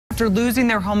After losing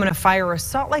their home in a fire, a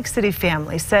Salt Lake City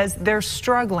family says they're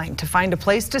struggling to find a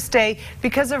place to stay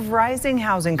because of rising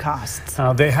housing costs.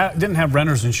 They didn't have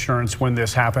renter's insurance when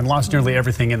this happened, lost nearly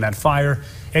everything in that fire.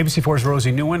 ABC4's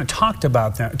Rosie Nguyen talked to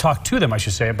them,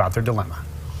 about their dilemma.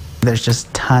 There's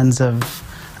just tons of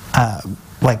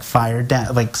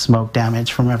smoke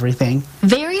damage from everything.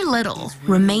 Very little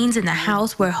remains in the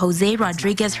house where Jose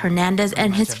Rodriguez Hernandez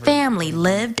and his family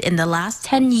lived in the last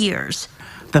 10 years.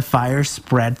 The fire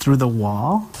spread through the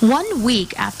wall. 1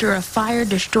 week after a fire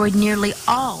destroyed nearly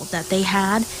all that they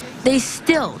had, they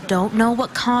still don't know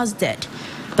what caused it.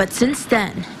 But since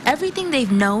then, everything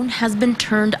they've known has been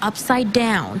turned upside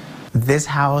down. This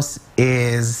house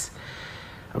is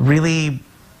really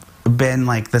been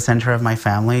like the center of my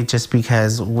family, just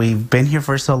because we've been here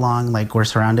for so long. Like, we're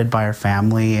surrounded by our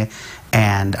family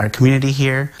and our community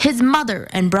here. His mother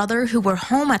and brother, who were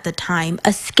home at the time,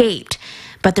 escaped,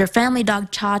 but their family dog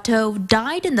Chato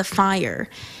died in the fire.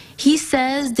 He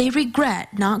says they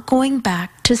regret not going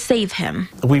back to save him.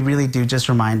 We really do just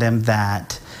remind them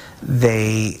that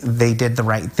they did the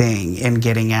right thing in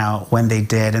getting out when they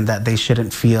did, and that they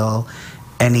shouldn't feel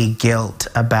any guilt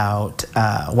about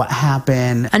what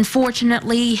happened.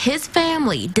 Unfortunately, his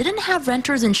family didn't have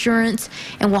renter's insurance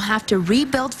and will have to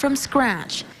rebuild from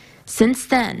scratch. Since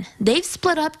then, they've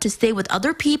split up to stay with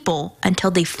other people until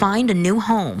they find a new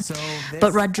home.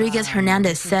 But Rodriguez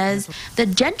Hernandez says the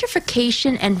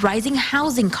gentrification and rising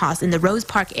housing costs in the Rose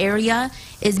Park area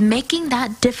is making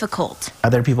that difficult.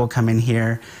 Other people come in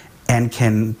here and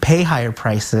can pay higher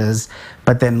prices,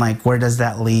 but then, like, where does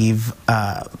that leave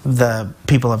the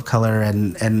people of color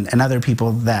and other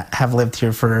people that have lived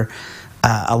here for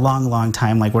a long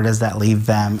time? Like, where does that leave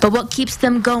them? But what keeps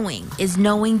them going is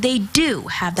knowing they do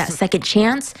have that second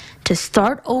chance to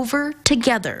start over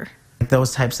together.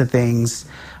 Those types of things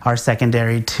are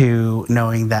secondary to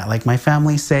knowing that, like, my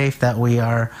family's safe, that we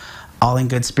are all in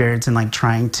good spirits, and like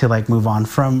trying to move on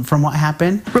from what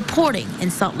happened. Reporting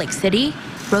in Salt Lake City,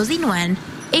 Rosie Nguyen,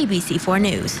 ABC4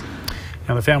 News.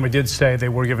 Now, the family did say they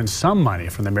were given some money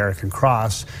from the American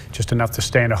Cross, just enough to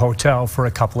stay in a hotel for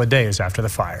a couple of days after the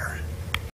fire.